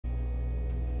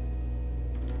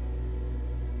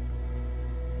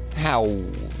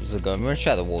How's it going? We're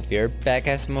Shadow Wolf here, back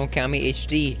at some Okami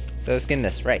HD. So let's get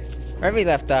this right. Where we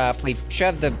left off, we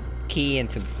shoved the key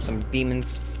into some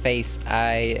demon's face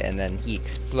eye, and then he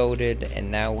exploded, and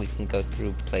now we can go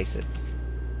through places.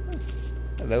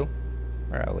 Hello?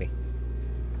 Where are we?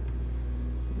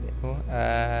 Oh,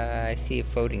 I see a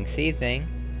floating sea thing.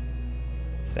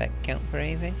 Does that count for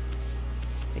anything?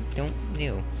 I don't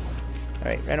know.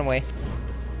 Alright, run away.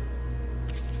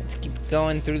 Let's keep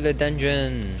going through the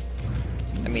dungeon.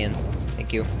 Let me in.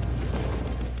 Thank you.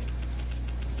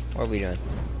 What are we doing?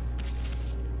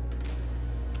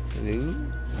 Blue?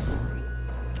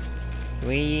 Do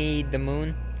we need the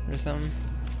moon or something?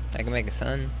 I can make a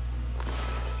sun.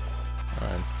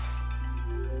 Hold on.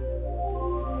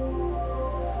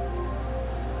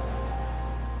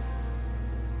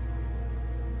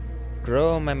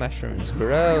 Grow my mushrooms.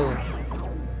 Grow!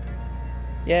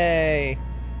 Yay!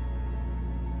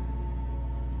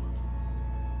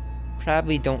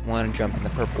 Probably don't want to jump in the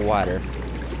purple water.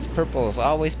 This purple is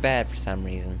always bad for some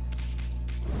reason.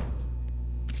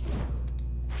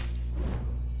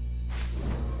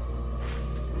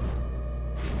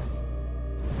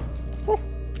 Woo!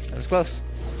 That was close.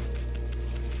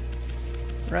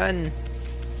 Run!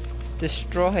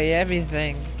 Destroy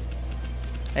everything!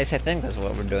 At least I think that's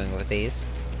what we're doing with these.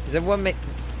 Is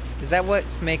that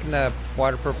what's making the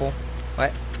water purple?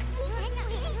 What?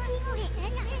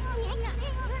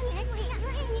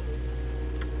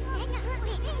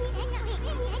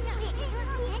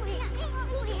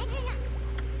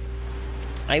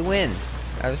 I win.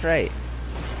 I was right.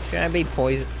 Shouldn't I be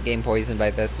getting poisoned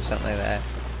by this or something like that?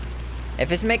 If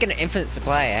it's making an infinite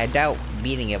supply, I doubt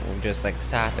beating it will just like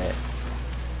stop it.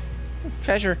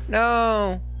 Treasure,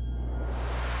 no!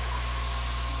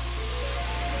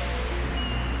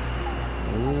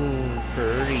 Ooh,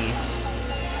 pretty.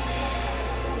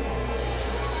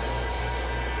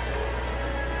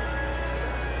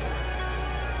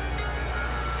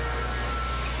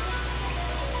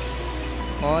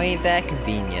 Oh, ain't that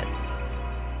convenient.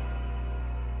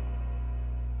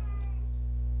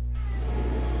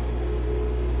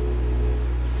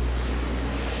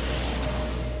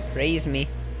 Praise me.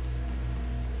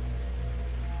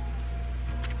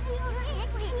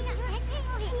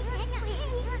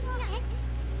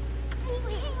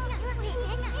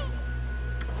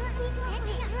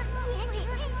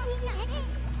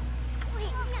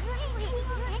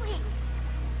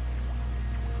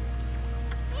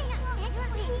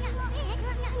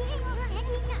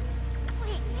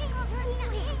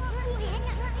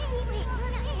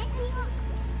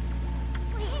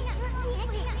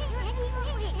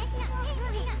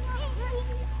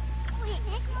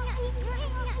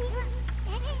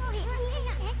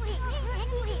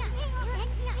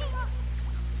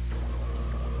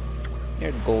 You're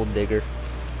a gold digger.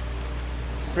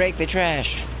 Break the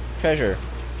trash! Treasure.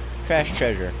 Trash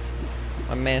treasure.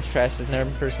 One man's trash is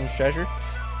another person's treasure.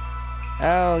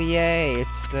 Oh yay,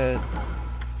 it's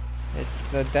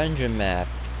the dungeon map.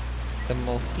 The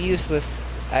most useless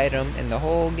item in the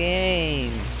whole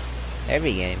game.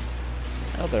 Every game.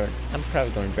 I'm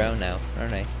probably gonna drown now,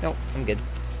 aren't I? Nope, I'm good.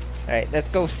 Alright, let's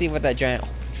go see what that giant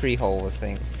tree hole was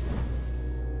thing.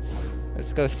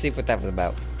 Let's go see what that was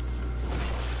about.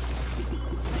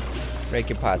 Break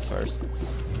your pots first.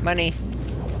 Money!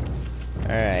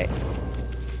 Alright.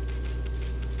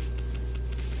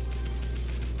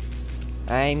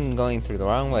 I'm going through the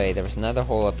wrong way. There was another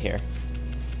hole up here.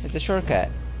 It's a shortcut.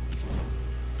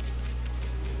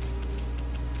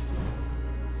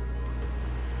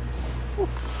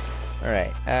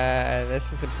 Alright, this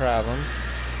is a problem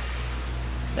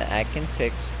that I can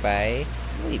fix by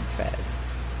lead pads.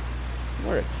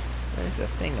 Works. There's a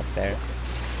thing up there.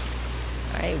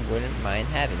 I wouldn't mind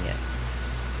having it.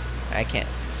 I can't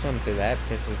swim through that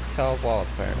because it's a solid wall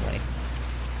apparently.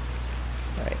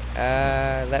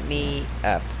 Alright, let me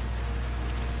up.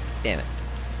 Damn it.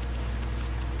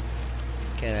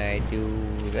 Can I do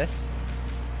this?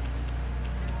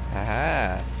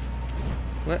 Haha.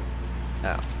 What?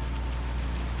 Oh.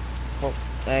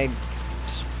 Well,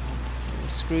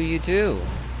 screw you too.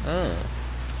 Oh.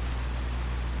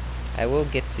 I will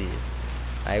get to you.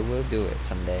 I will do it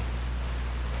someday.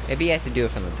 Maybe you have to do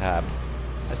it from the top.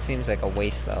 That seems like a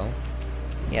waste though.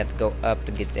 You have to go up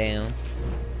to get down.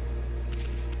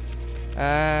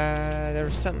 There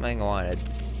was something I wanted.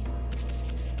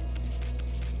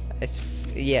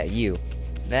 Yeah, you.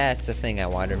 That's the thing I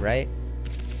wanted, right?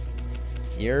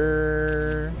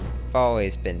 You've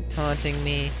always been taunting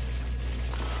me.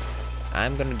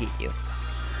 I'm gonna get you.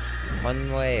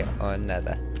 One way or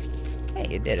another. Hey,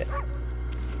 you did it.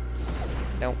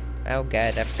 Nope. Oh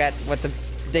god, I forgot what the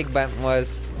dig button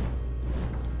was.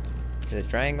 Is it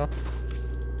triangle?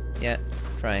 Yeah,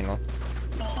 triangle.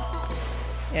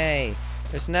 Yay!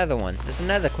 There's another one. There's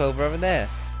another clover over there.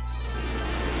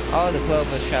 All the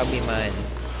clovers shall be mine.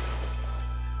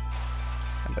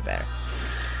 How about there?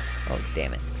 Oh,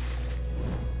 damn it.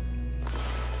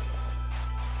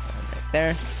 Right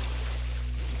there.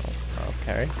 Oh,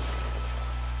 okay.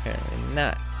 Apparently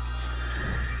not.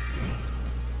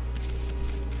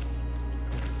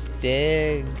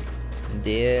 Dig.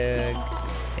 Dig.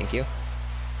 Thank you.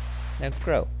 Now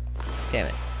grow. Damn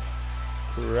it.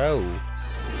 Grow.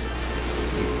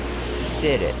 You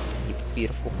did it, you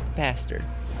beautiful bastard.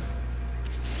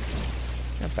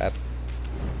 Jump up.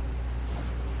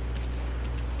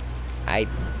 I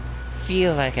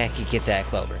feel like I could get that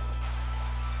clover.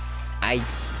 I'm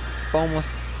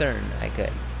almost certain I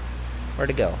could.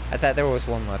 Where'd it go? I thought there was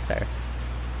one up there.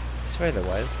 I swear there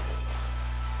was.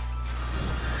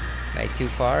 Am I too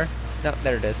far? No,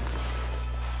 there it is.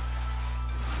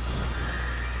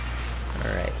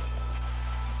 Alright.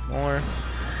 More.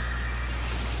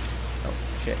 Oh,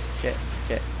 shit, shit,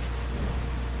 shit.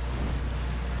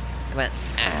 Come on.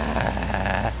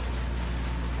 Ah.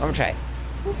 One more try.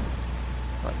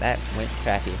 Well, that went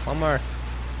crappy. One more.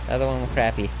 The other one went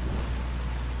crappy.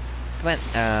 Come on.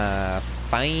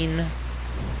 Fine.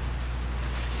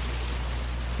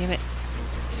 Damn it.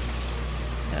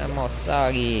 I'm all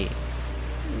soggy.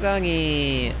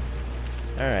 Soggy.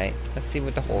 Alright, let's see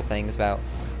what the whole thing is about.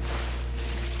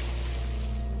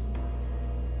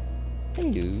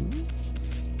 Hello.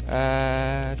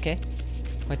 Okay.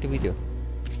 What do we do?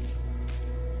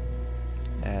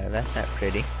 That's not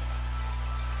pretty.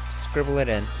 Scribble it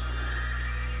in.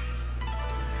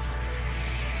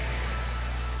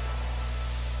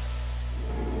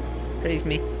 Praise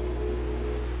me.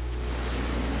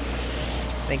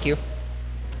 Thank you.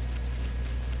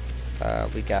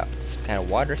 We got some kind of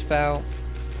water spout.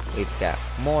 We've got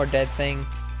more dead things.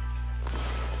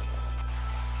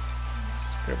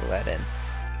 Scribble that in.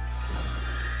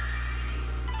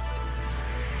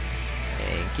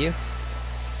 Thank you.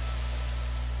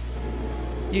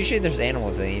 Usually there's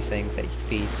animals in these things that you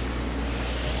feed.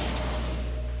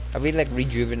 Are we like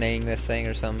rejuvenating this thing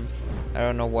or something? I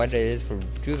don't know what it is we're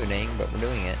rejuvenating, but we're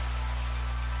doing it.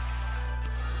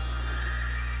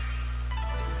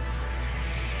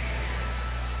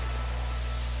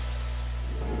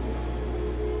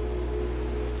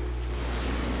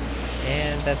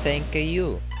 And I thank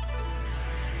you.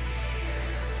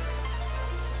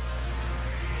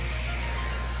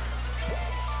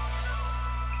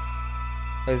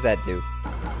 What does that do?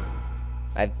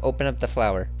 I've opened up the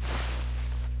flower.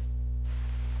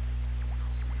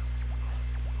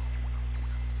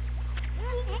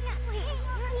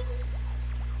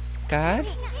 God?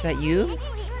 Is that you?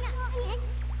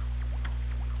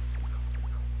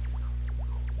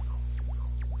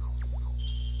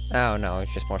 Oh no,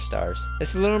 it's just more stars.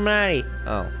 It's Illuminati!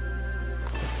 Oh.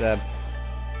 It's Are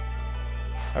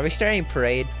we starting a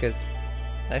parade? Because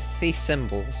I see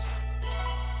symbols.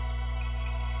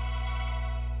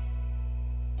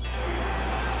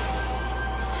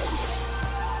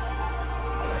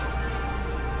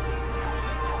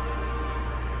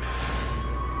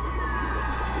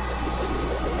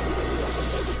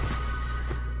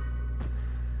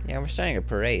 Yeah, we're starting a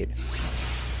parade.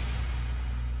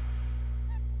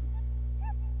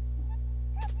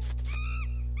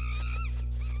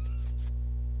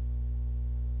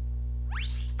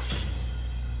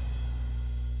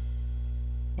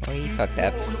 Oh, you fucked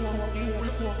up.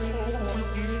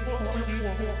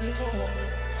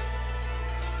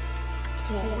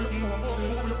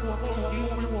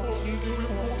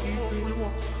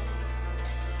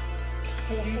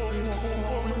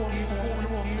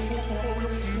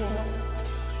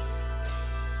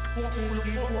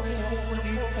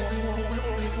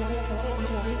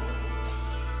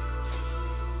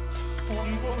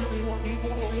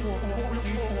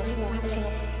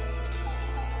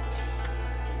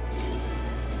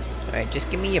 Alright, just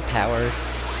give me your powers.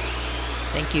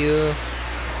 Thank you.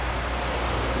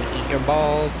 We eat your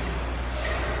balls.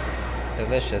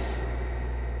 Delicious.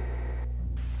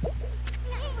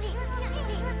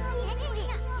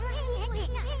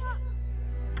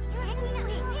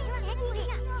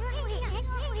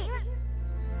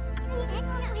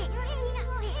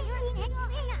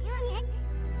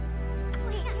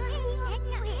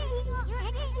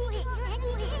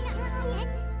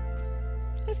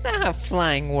 That's not how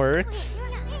flying works.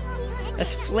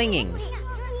 That's flinging.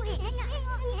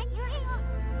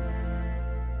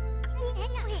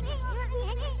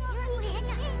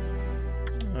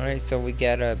 Alright, so we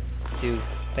gotta do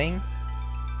thing.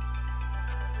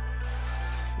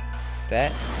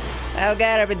 That. Oh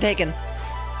god, I've been taken.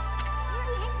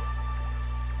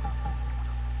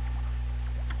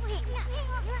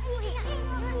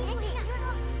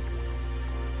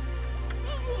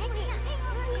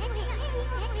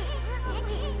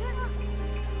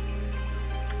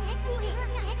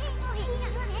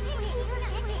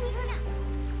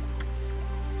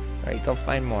 Alright, go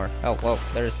find more. Oh, whoa,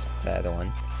 there's the other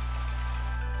one.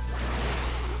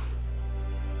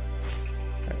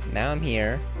 Right, now I'm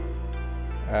here.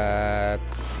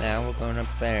 Now we're going up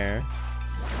there.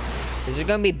 Is there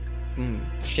gonna be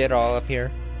shit all up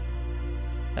here?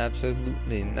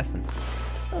 Absolutely nothing.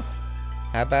 Oh.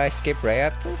 How about I skip right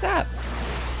up to the top?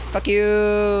 Fuck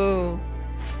you!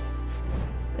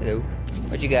 Hello.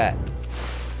 What you got?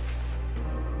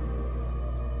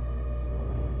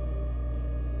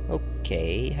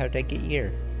 Okay, how did I get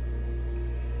here?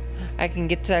 I can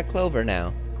get to that clover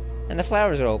now. And the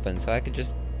flowers are open, so I could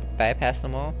just bypass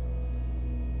them all.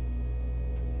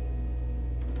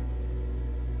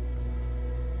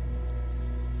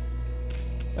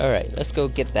 Alright, let's go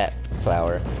get that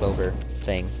clover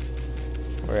thing.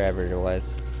 Wherever it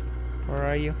was. Where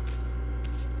are you?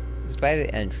 It's by the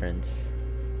entrance.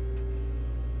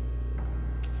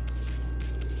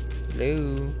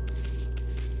 Hello?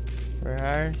 Where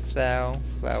are thou,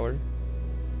 flower?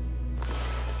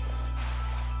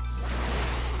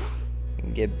 I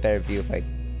can get a better view if I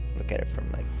look at it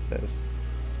from like this.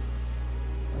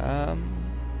 Have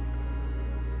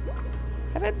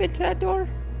I been to that door?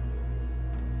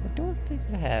 I don't think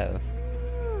I have.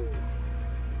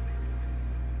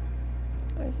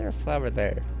 Why is there a flower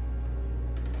there?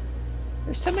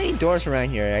 There's so many doors around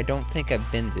here I don't think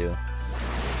I've been to.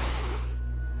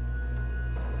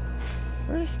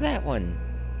 Where's that one?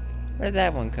 Where'd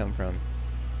that one come from?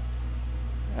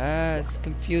 It's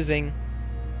confusing.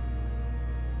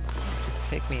 Just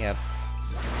take me up.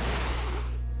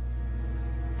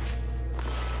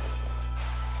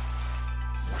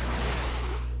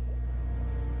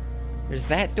 There's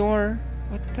that door?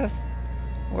 What the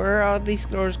where are all these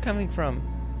doors coming from?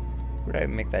 Would I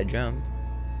make that jump?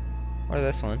 Or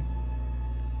this one?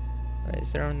 Wait,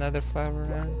 is there another flower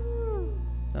around?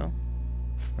 No?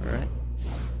 Alright.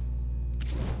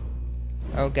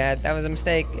 Oh god, that was a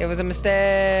mistake! It was a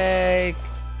mistake!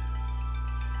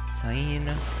 Fine.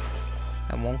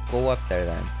 I won't go up there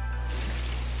then.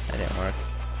 That didn't work.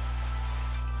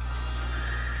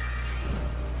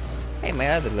 Hey, my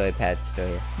other lily pad's still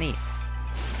here. Neat.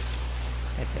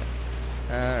 Right there.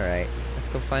 Alright, let's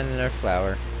go find another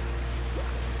flower.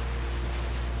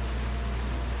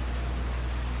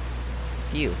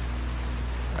 You.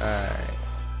 Alright.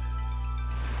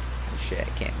 Oh shit,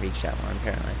 I can't reach that one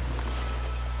apparently.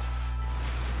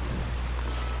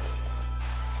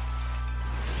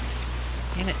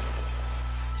 Damn it.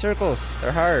 Circles,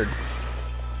 they're hard.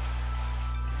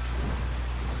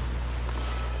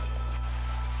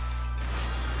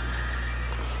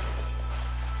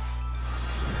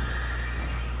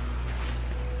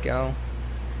 Go.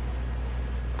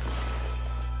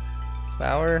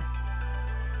 Flower.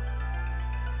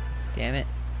 Damn it.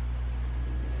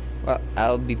 Well,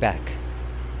 I'll be back.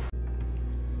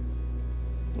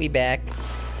 We back.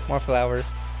 More flowers.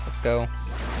 Let's go.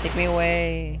 Take me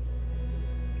away.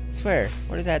 I swear,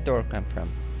 where does that door come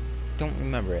from? Don't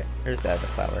remember it. There's the other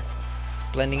flower. It's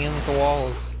blending in with the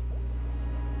walls.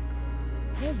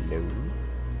 Hello.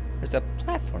 There's a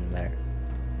platform there.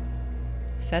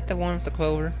 Is that the one with the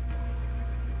clover?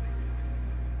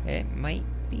 It might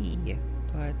be,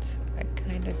 but I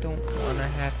kinda don't wanna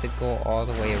have to go all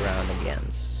the way around again.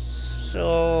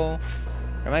 So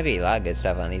there might be a lot of good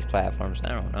stuff on these platforms,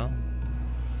 I don't know.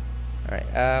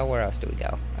 Alright, where else do we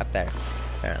go? Up there,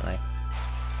 apparently.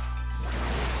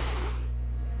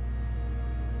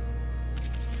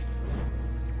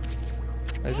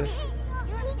 What is this?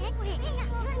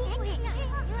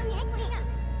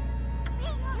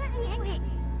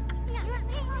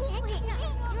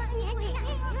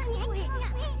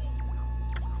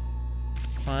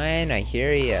 Fine, I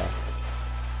hear ya.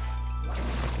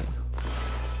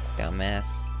 Dumbass.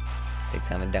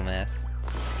 Thinks I'm a dumbass.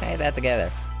 Tie that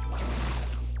together.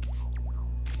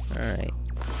 Alright.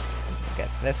 We got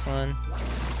this one.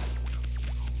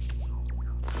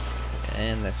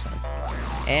 And this one.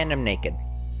 And I'm naked.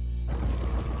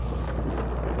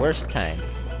 Worst time.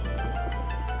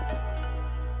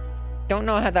 Don't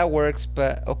know how that works,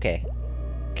 but okay.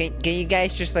 Can you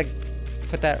guys just like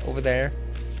put that over there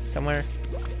somewhere?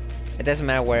 It doesn't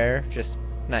matter where, just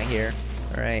not here.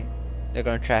 Alright. They're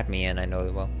gonna trap me in, I know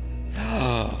they will.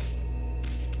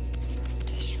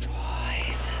 Destroy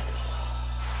them all.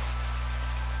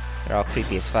 They're all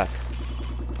creepy as fuck.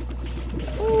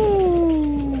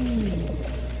 Ooh.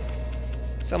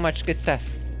 So much good stuff.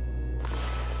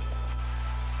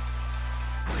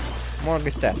 More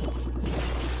good stuff.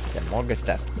 I said more good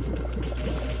stuff.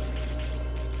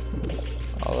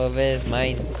 All of it is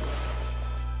mine.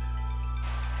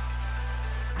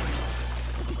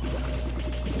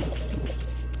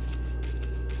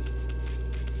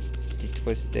 It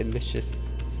was delicious.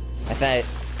 I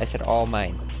said all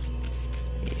mine.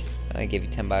 Yes, I give you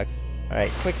 $10.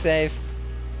 Alright, quick save.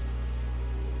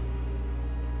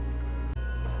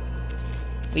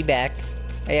 We back.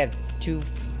 I have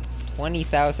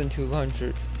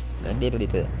 20,200.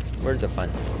 Words are fun.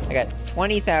 I got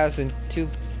 22,000 to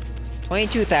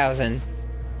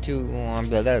blah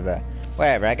blah blah.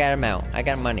 Whatever. I got amount. I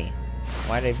got money.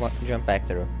 Why did I want to jump back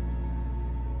through?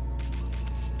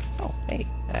 Oh, hey,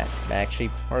 that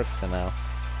actually works somehow.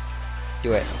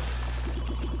 Do it.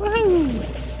 Woohoo!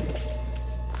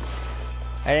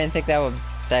 I didn't think that would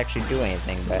actually do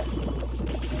anything, but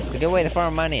it's a good way to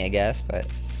farm money, I guess. But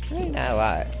it's really not a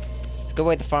lot. It's a good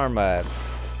way to farm the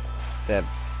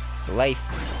life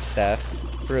stuff,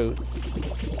 fruit.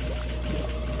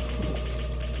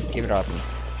 Give it all to me.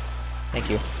 Thank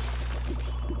you.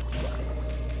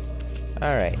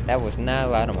 Alright, that was not a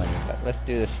lot of money, but let's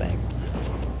do this thing.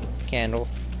 Candle,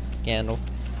 candle,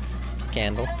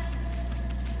 candle,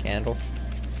 candle,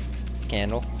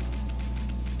 candle,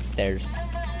 stairs.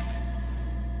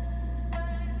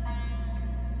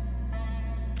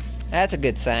 That's a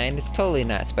good sign. It's totally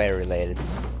not spider related.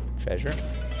 Treasure.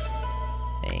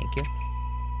 Thank you.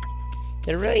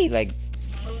 They're really, like,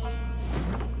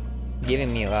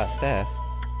 giving me a lot of stuff.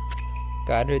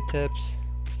 Godhood tips.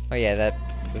 Oh yeah, that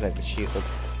was like the shield.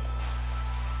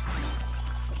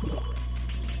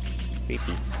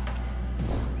 Creepy.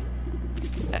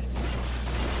 Ah.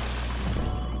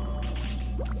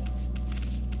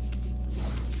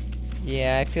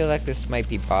 Yeah, I feel like this might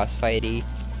be boss fighty.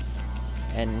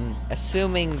 And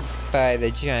assuming by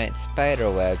the giant spider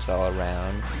webs all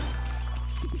around,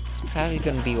 it's probably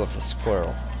gonna be with a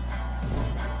squirrel.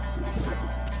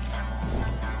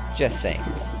 Just saying.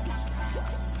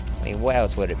 I mean, what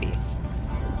else would it be?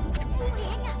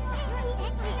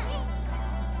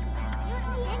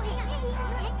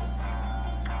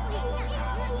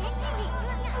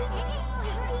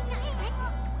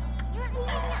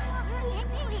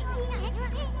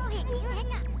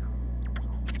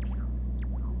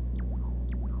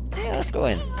 Yeah, let's go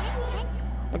in.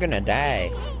 We're gonna die.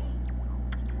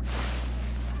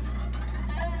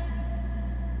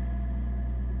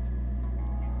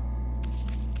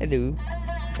 Hello.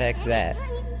 Heck's that?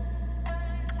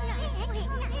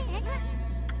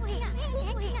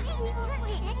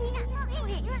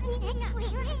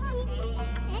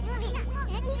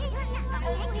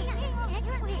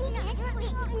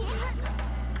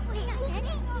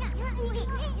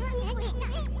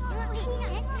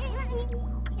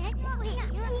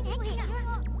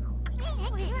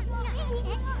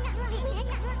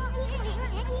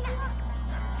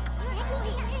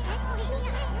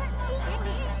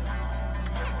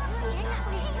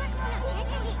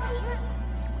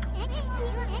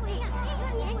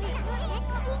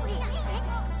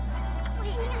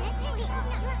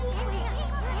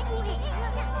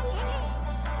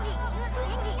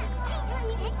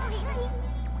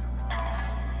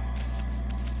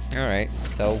 Alright,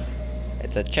 so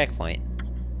it's a checkpoint.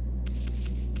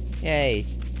 Yay.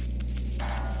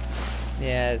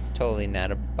 Yeah, it's totally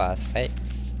not a boss fight.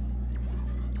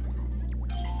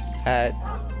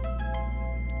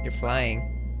 You're flying.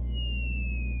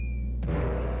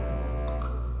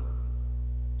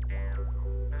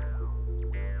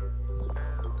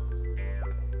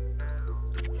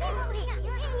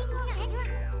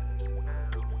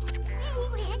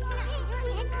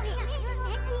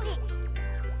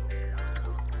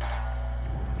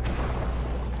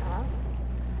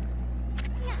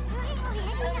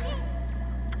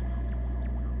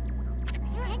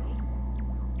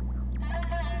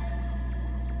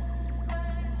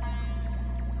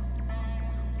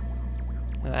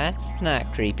 That's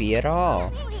not creepy at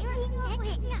all.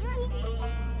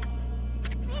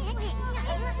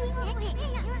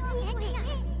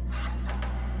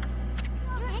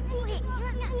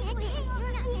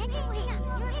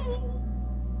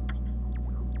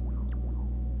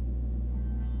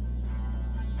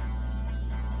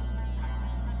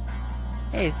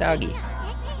 Hey, it's Doggy.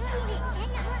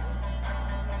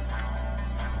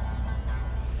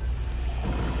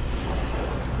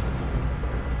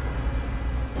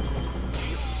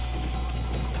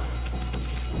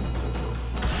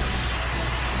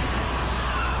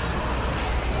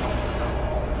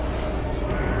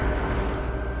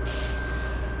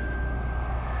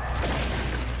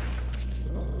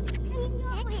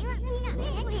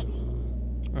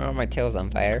 know my tail's on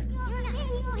fire.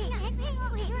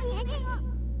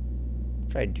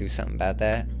 Try to do something about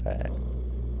that, but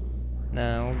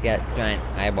no, we got giant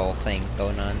eyeball thing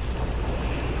going on.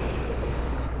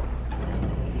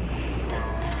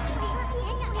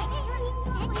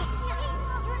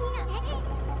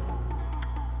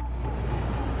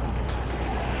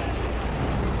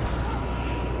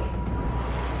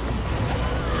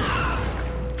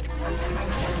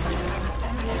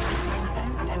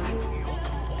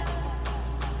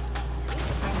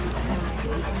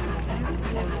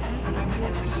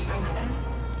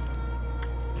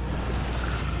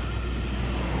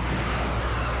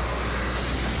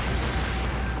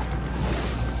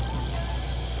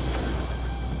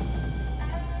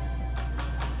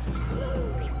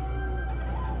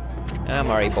 I'm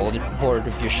already bored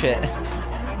of your shit.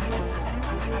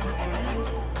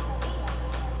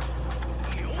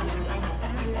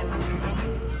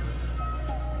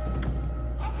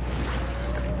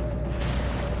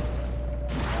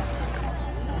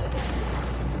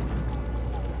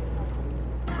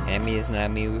 Amy is not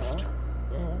amused.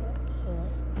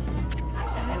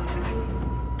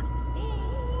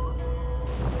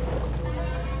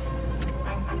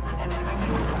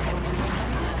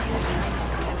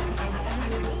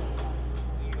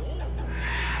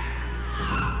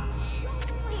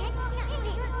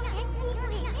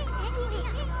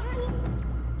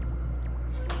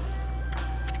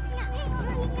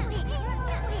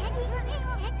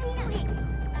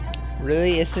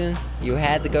 Really, Isun? You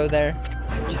had to go there?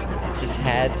 Just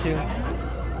had to?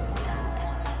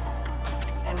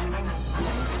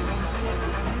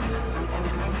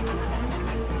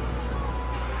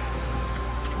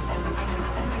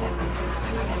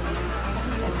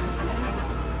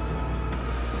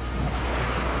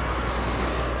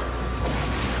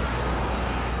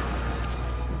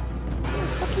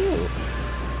 Fuck you.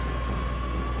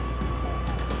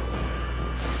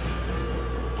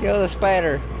 Kill the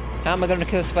spider. How am I gonna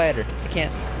kill a spider? I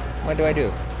can't. What do I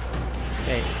do?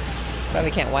 Okay. Probably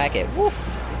can't whack it. Woo!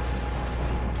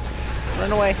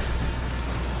 Run away.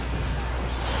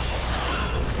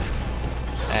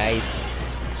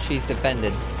 She's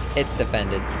defended. It's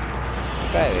defended.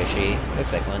 Probably she.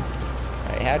 Looks like one.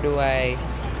 Alright,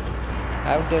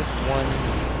 how does one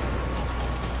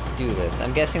do this?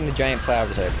 I'm guessing the giant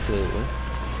flowers are a clue.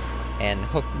 And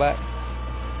hook butts?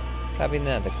 Probably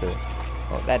not the clue.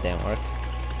 Oh, that didn't work.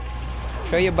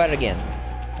 Show your butt again.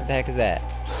 What the heck is that?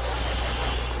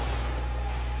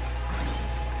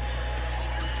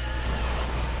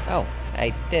 Oh,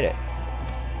 I did it.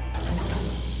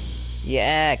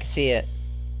 Yeah, I can see it.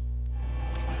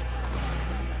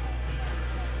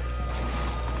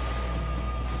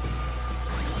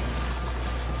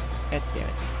 God damn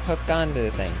it. Hook onto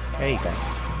the thing. There you go.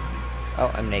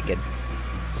 Oh, I'm naked.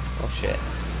 Oh shit.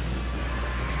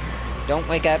 Don't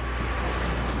wake up.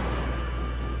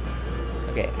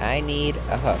 Okay, I need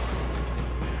a hook.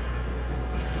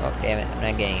 Oh, damn it. I'm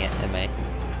not getting it, am I?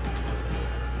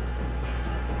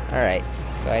 Alright.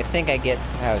 So I think I get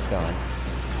how it's going.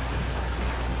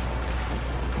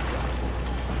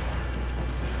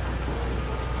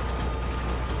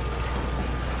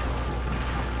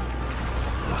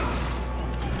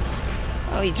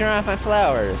 Oh, you turn off my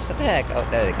flowers. What the heck? Oh,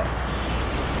 there they go.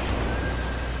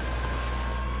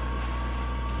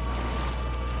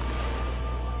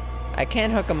 I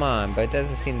can hook them on, but it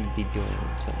doesn't seem to be doing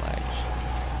so much.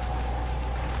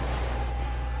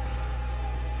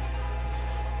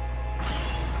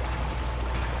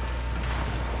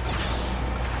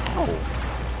 Oh!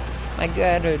 My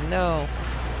god, no!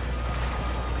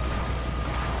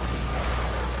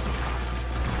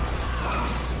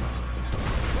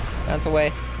 Bounce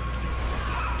away.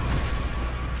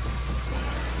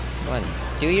 Come on,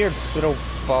 do your little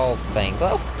ball thing.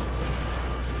 Go!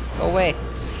 Go away.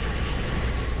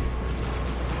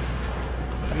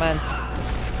 Come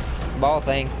on. Ball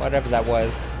thing, whatever that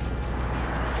was.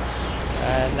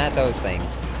 Not those things.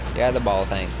 Yeah, the ball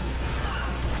thing.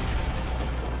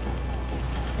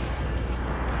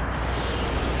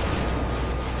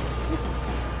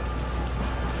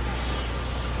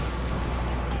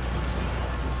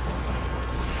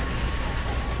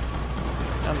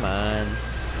 Come on.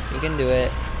 You can do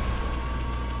it.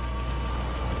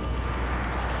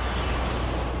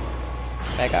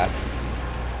 Back up.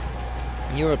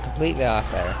 You were completely off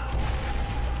there.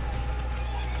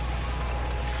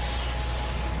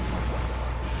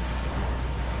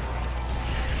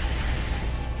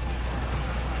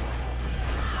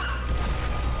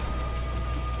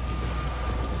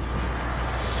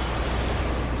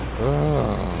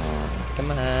 Oh,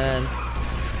 come on.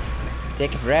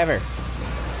 Take it forever.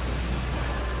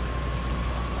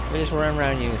 We just run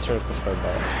around you in circles for a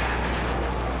bit.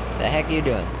 The heck are you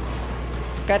doing?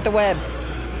 Got the web!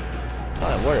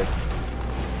 Oh, it worked.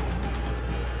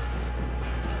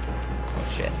 Oh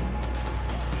shit.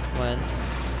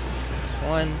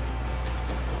 One.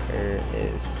 There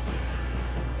is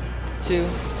 2.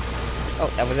 Oh,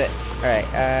 that was it. Alright,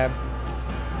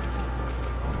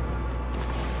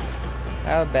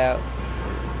 how about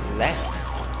that?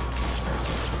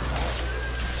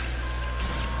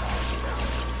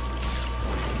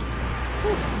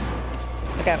 Whew.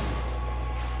 Look out.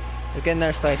 Let's get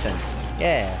another slice in.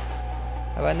 Yeah.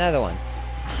 How about another one?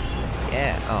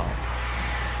 Yeah, oh.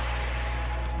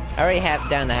 I already have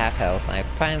down to half health, and I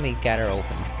finally got her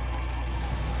open.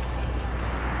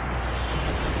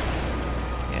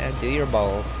 Yeah, do your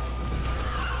balls.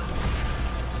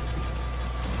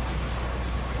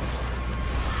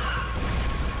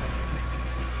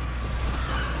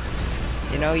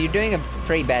 You know, you're doing a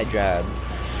pretty bad job.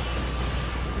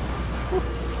 Whew.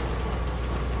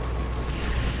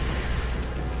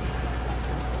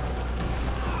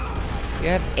 You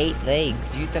have 8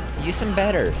 legs. Use them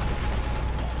better.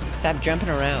 Stop jumping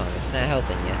around. It's not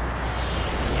helping you.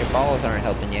 Your balls aren't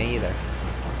helping you either.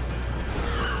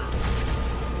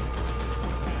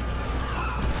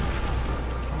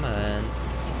 Come on.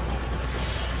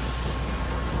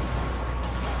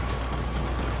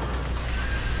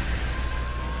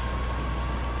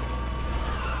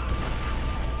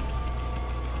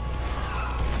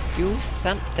 Do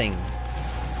something.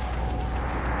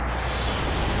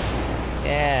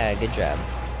 Yeah, good job.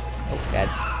 Oh, God.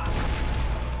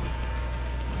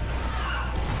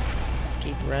 Just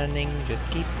keep running. Just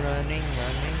keep running.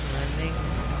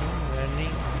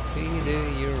 Running. Do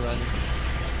you run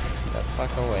the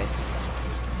fuck away?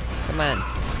 Come on.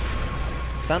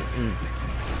 Something.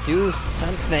 Do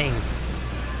something.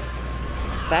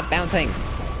 Stop bouncing.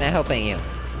 It's not helping you.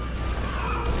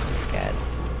 God.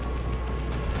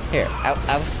 Here,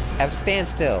 I'll stand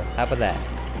still. How about that?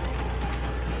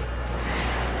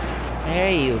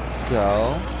 There you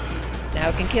go. Now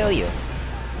I can kill you.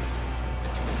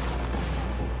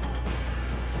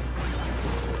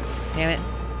 Damn it.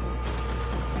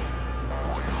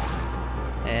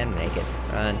 And make it.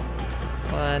 Run.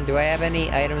 Come on, do I have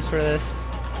any items for this?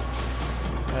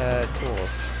 Tools.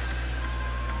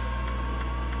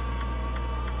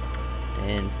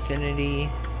 Infinity.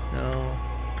 No.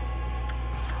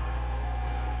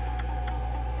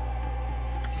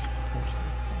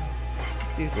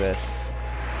 Let's use this.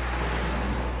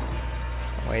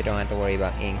 Well, you don't have to worry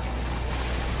about ink.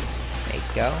 There you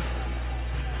go.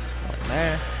 One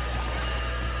there.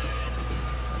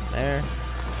 One there.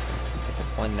 Guess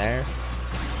one there.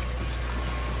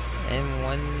 And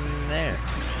one there.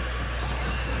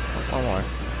 One more.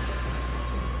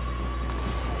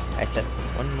 I said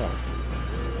one more.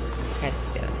 God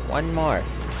damn it. One more.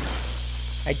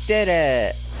 I did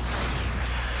it!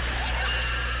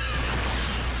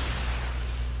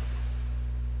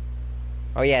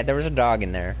 Oh yeah, there was a dog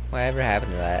in there. Whatever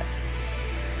happened to that?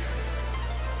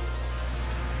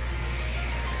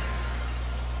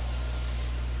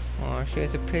 Oh, she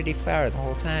was a pretty flower the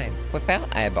whole time.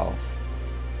 Without eyeballs.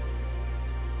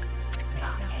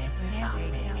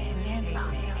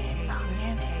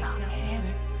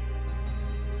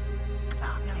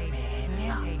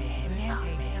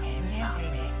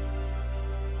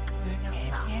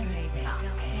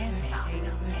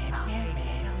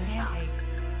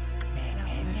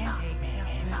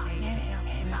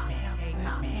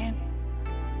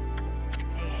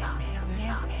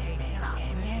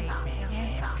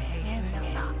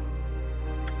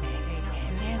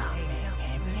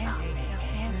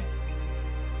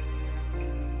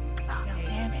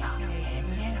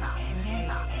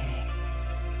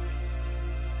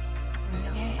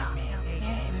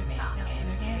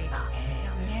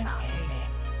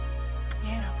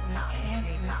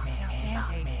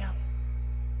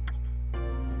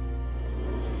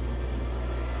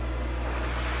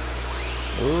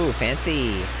 Ooh,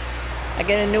 fancy. I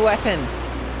get a new weapon.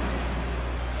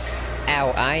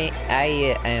 Ow, I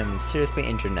am seriously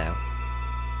injured now.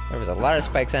 There was a lot of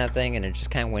spikes on that thing and it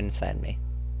just kind of went inside me.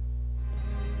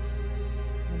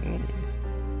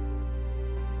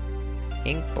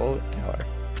 Ink bullet power.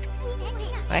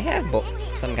 I have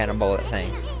some kind of bullet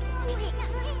thing.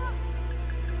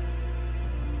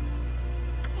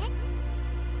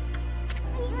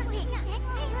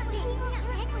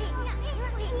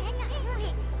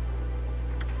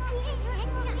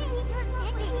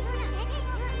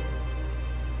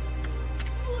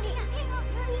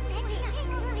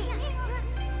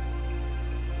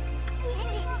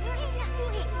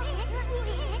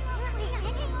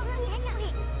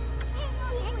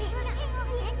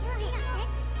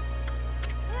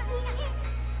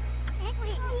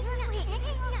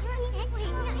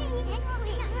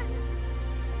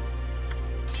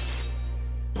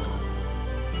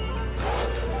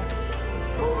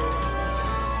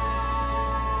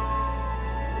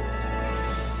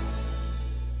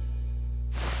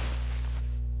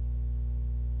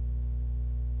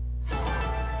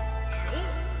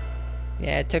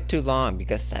 Yeah, it took too long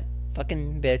because that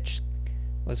fucking bitch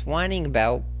was whining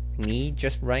about me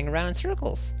just running around in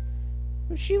circles.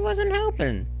 She wasn't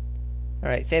helping.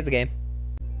 Alright, save the game.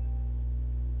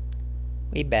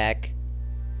 We back.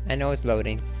 I know it's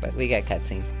loading, but we got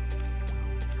cutscene.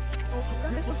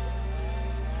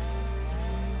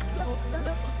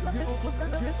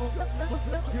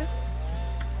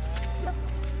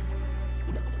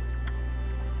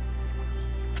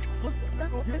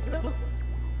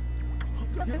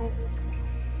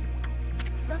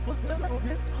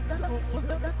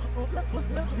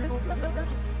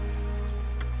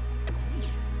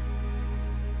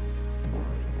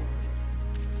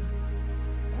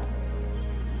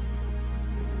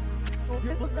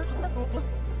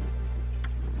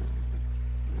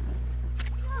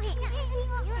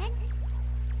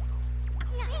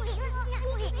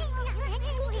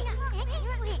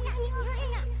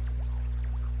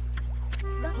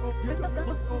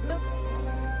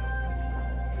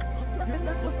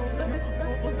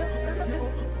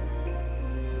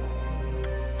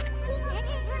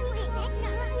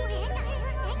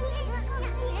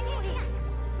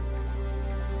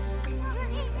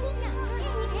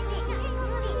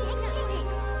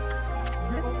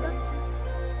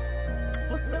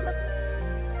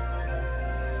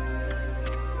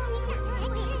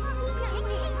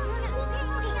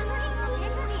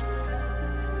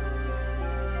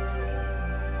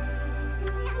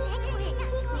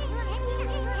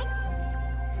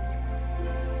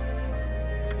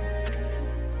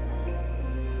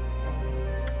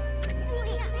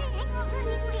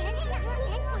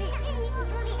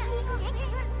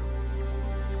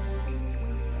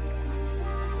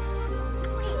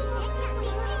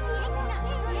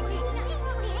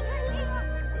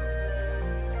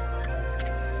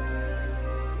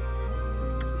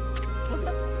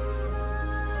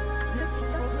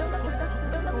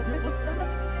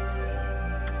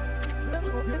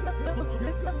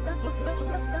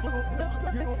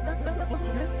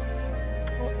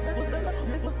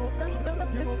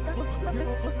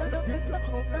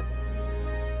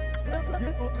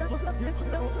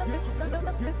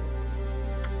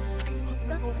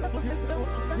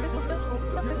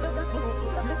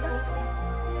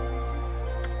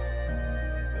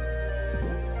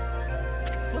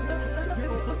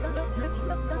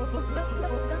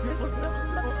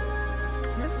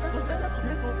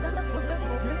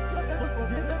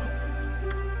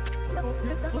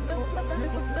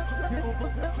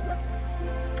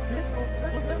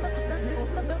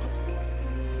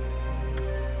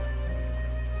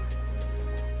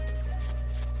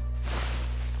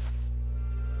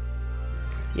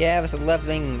 Yeah, it was a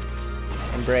leveling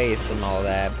embrace and all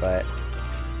that, but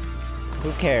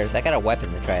who cares? I got a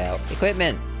weapon to try out.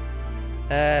 Equipment!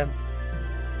 Let's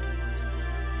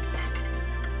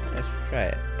try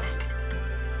it.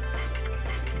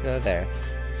 Go there.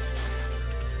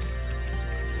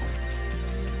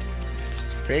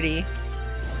 It's pretty.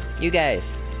 You guys,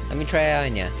 let me try it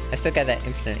on ya. I still got that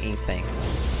infinite ink thing.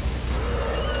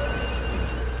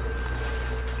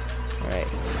 Alright.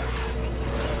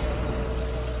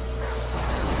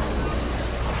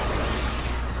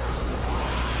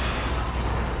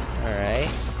 Alright,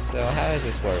 so how does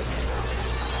this work?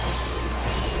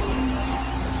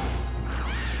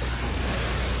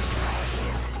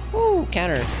 Woo,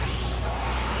 counter!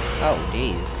 Oh,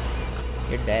 jeez.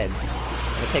 You're dead.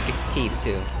 I'll take your teeth,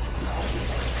 too.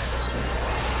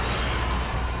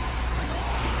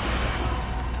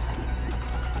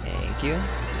 Thank you.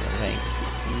 Thank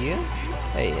you.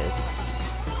 There he is.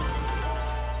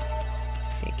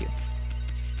 Thank you.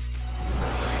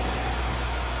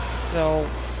 So,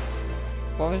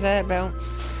 what was that about?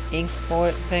 Ink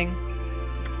bullet thing?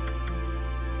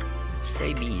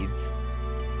 Stray beads.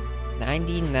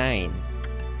 99.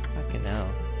 Fucking hell.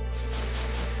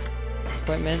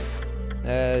 Equipment.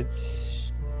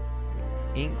 It's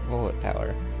ink bullet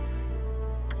power.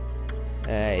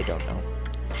 I don't know.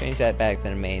 Let's change that back to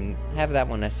the main. Have that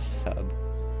one as a sub.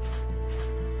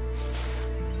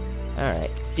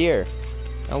 Alright. Deer.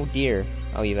 Oh dear.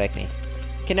 Oh, you like me.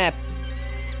 Kidnap!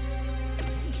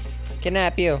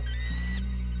 Kidnap you!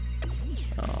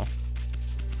 Oh.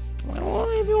 Why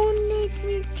won't everyone make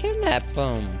me kidnap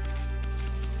them?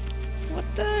 What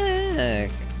the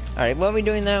heck? Alright, what are we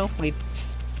doing now? We've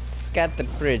got the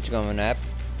bridge going up.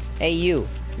 Hey you!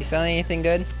 You selling anything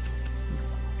good?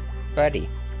 Buddy.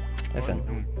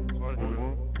 Listen.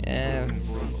 Yeah.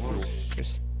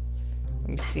 Just let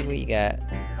me see what you got.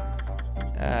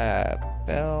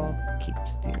 Bell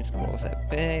keeps Steam scrolls at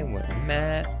bay. What a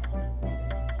mat.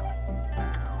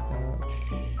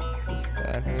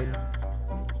 Hood.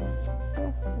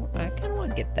 I kinda wanna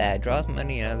get that. Draws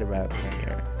money and other routes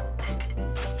here.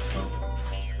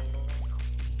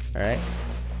 Alright.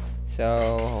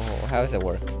 So, how does it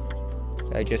work?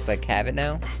 Do I just, like, have it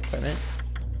now? Equipment?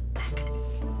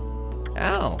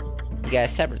 Oh! You got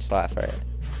a separate slot for it.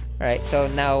 Alright, so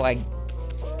now I...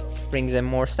 brings in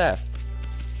more stuff.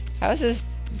 How does this...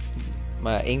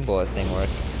 ink bullet thing work?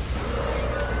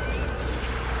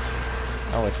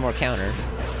 Oh, it's more counters.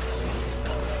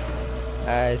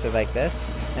 Is it like this?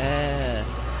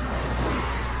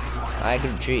 I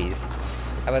grew trees.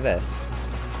 How about this?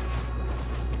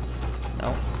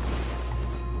 No.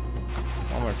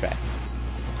 One more try.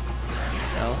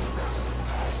 No.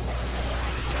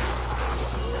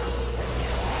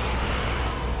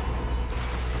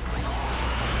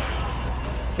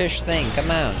 Fish thing,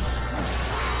 come on.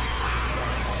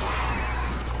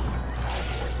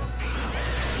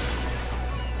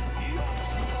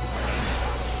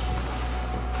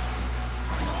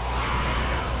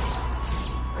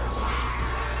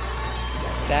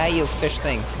 Die, you fish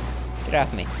thing. Get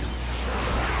off me.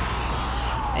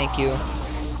 Thank you.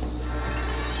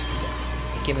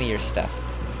 Give me your stuff.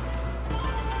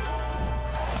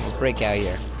 I'm gonna break out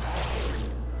here.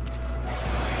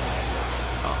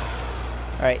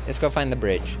 Oh. Alright, let's go find the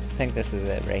bridge. I think this is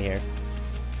it right here.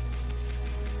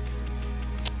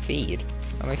 Feed.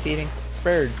 What am I feeding?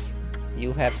 Birds.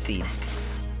 You have seed.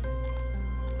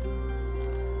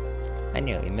 I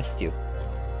nearly missed you.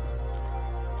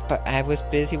 But I was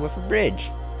busy with a bridge.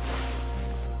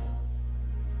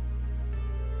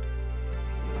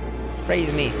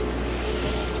 Praise me.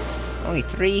 Only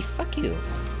 3? Fuck you.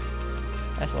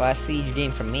 That's the last siege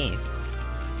game from me.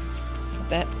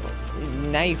 That...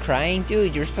 Now you're crying?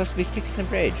 Dude, you're supposed to be fixing the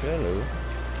bridge. Hello.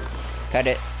 Cut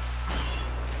it.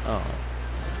 Oh.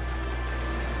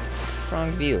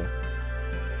 Wrong view.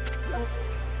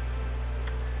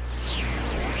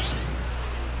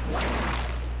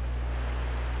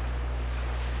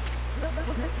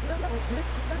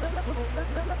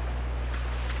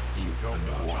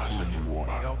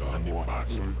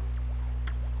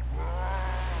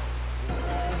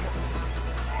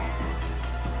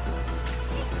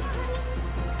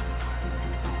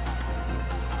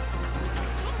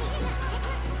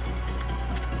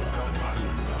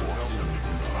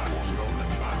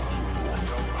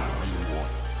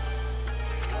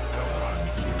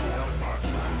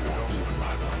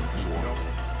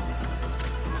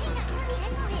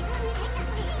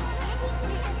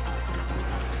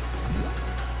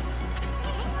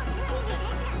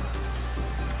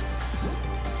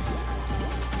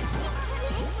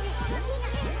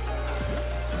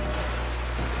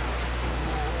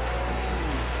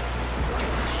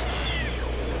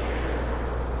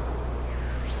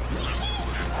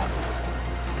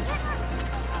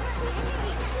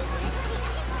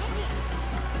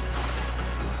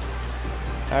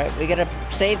 Alright, we gotta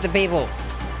save the people.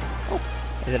 Oh,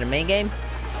 is it a main game?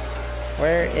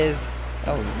 Where is...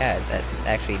 Oh, yeah, that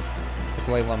actually took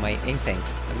away one of my ink things.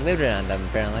 I'm looted on them,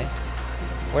 apparently.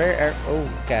 Where are... Oh,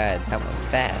 God, that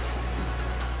went fast.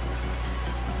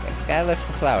 Okay, gotta look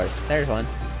for flowers. There's one.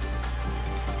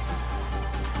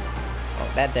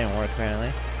 Oh, that didn't work,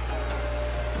 apparently.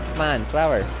 Come on,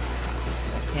 flower.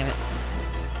 Oh, damn it.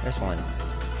 There's one.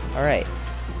 Alright.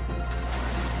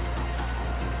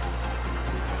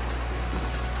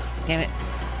 Damn it.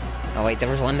 Oh wait, there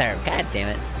was one there. God damn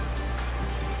it.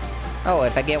 Oh,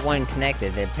 if I get one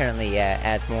connected, it apparently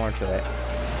adds more to it.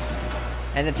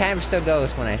 And the timer still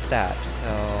goes when I stop,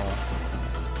 so...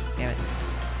 Damn it.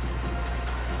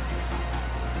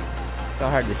 So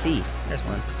hard to see. There's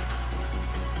one.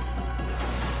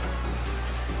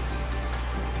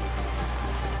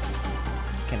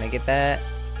 Can I get that?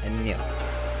 And no.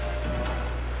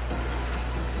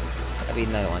 That'll be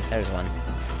another one. There's one.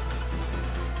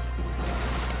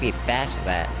 Be fast with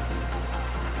that.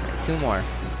 Right, 2 more.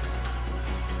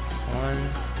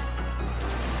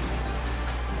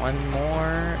 One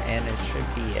more, and it should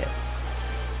be it.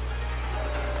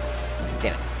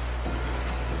 Damn it.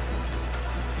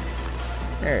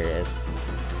 There it is.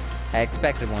 I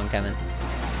expected one coming.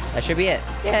 That should be it.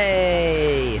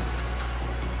 Yay!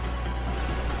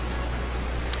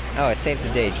 Oh, it saved the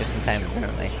day just in time,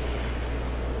 apparently.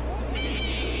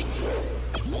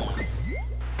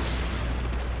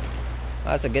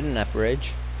 Well, that's a good enough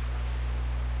bridge.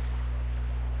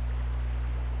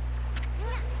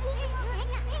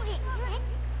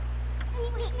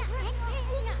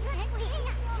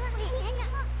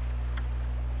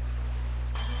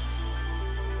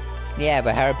 Yeah,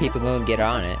 but how are people going to get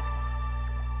on it?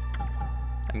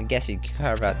 I mean, guess you could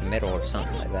carve out the middle or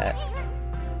something like that.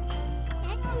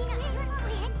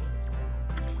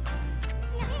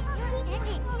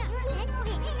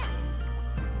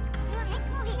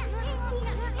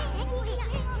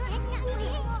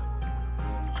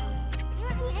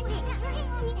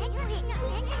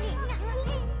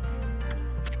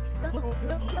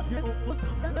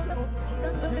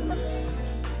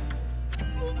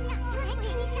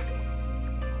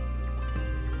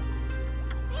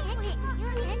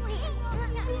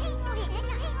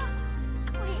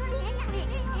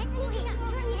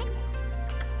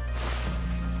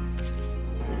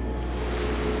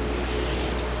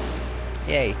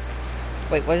 Yay.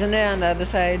 Wait, wasn't it on the other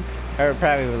side? Or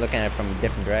probably we're looking at it from a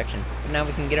different direction. But now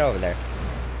we can get over there.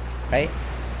 Right?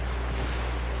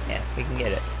 Yeah, we can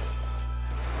get it.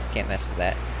 Can't mess with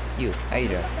that. You, how you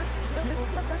doing?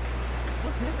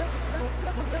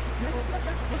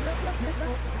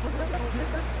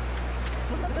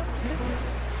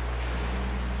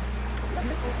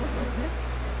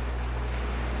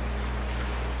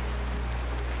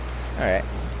 Alright.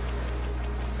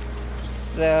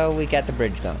 So we got the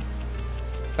bridge going.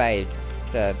 By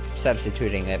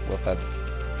substituting it with a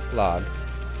log.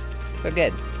 So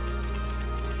good.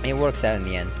 It works out in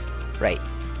the end. Right.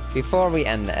 Before we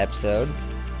end the episode,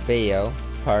 video,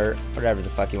 part, whatever the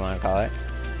fuck you want to call it,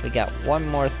 we got one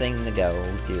more thing to go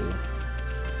do.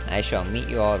 I shall meet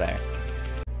you all there.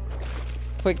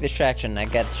 Quick distraction, I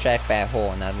got distracted by a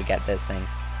hole, and now we got this thing.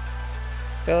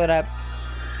 Fill it up.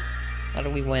 How do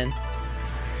we win?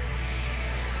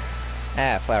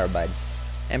 Ah, flower bud.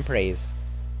 And praise.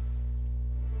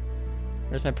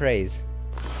 Where's my praise?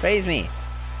 Praise me!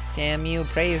 Damn you,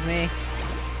 praise me!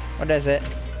 What is it?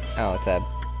 Oh, it's a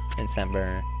incense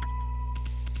burner.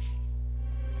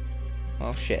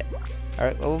 Oh shit.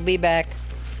 Alright, we'll be back.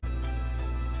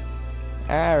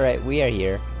 Alright, we are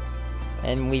here.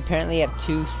 And we apparently have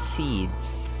 2 seeds.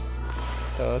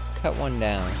 So let's cut one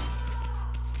down.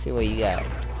 See what you got.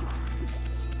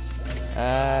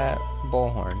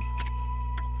 Bullhorn.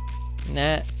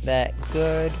 Not that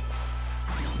good.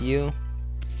 You.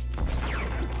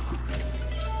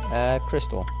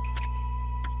 Crystal.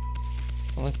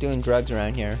 Someone's doing drugs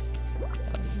around here.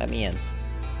 Let me in.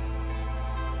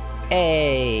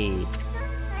 Hey!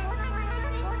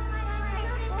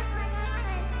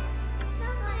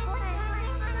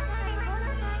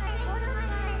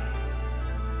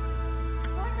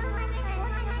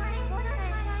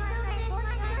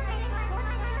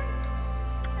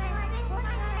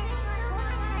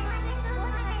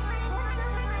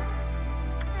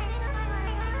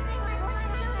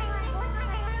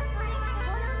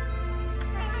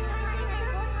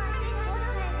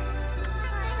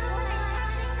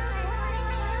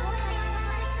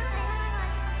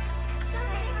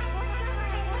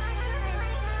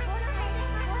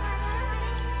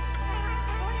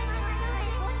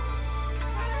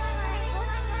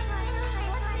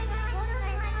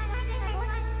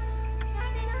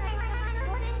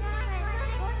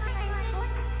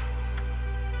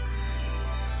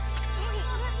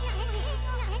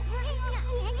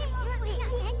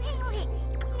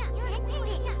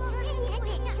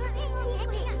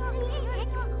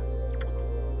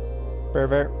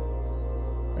 Pervert.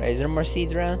 Right, is there more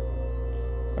seeds around?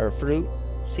 Or fruit?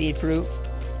 Seed fruit?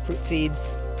 Fruit seeds?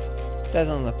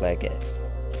 Doesn't look like it.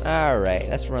 Alright,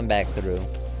 let's run back through.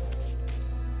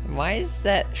 Why does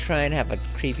that shrine have a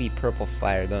creepy purple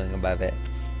fire going above it?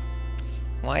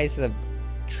 Why is the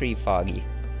tree foggy?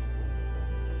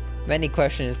 Many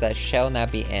questions that shall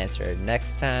not be answered.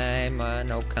 Next time on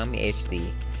Okami HD.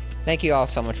 Thank you all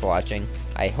so much for watching.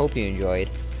 I hope you enjoyed.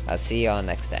 I'll see you all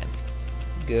next time.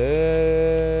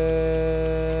 Good.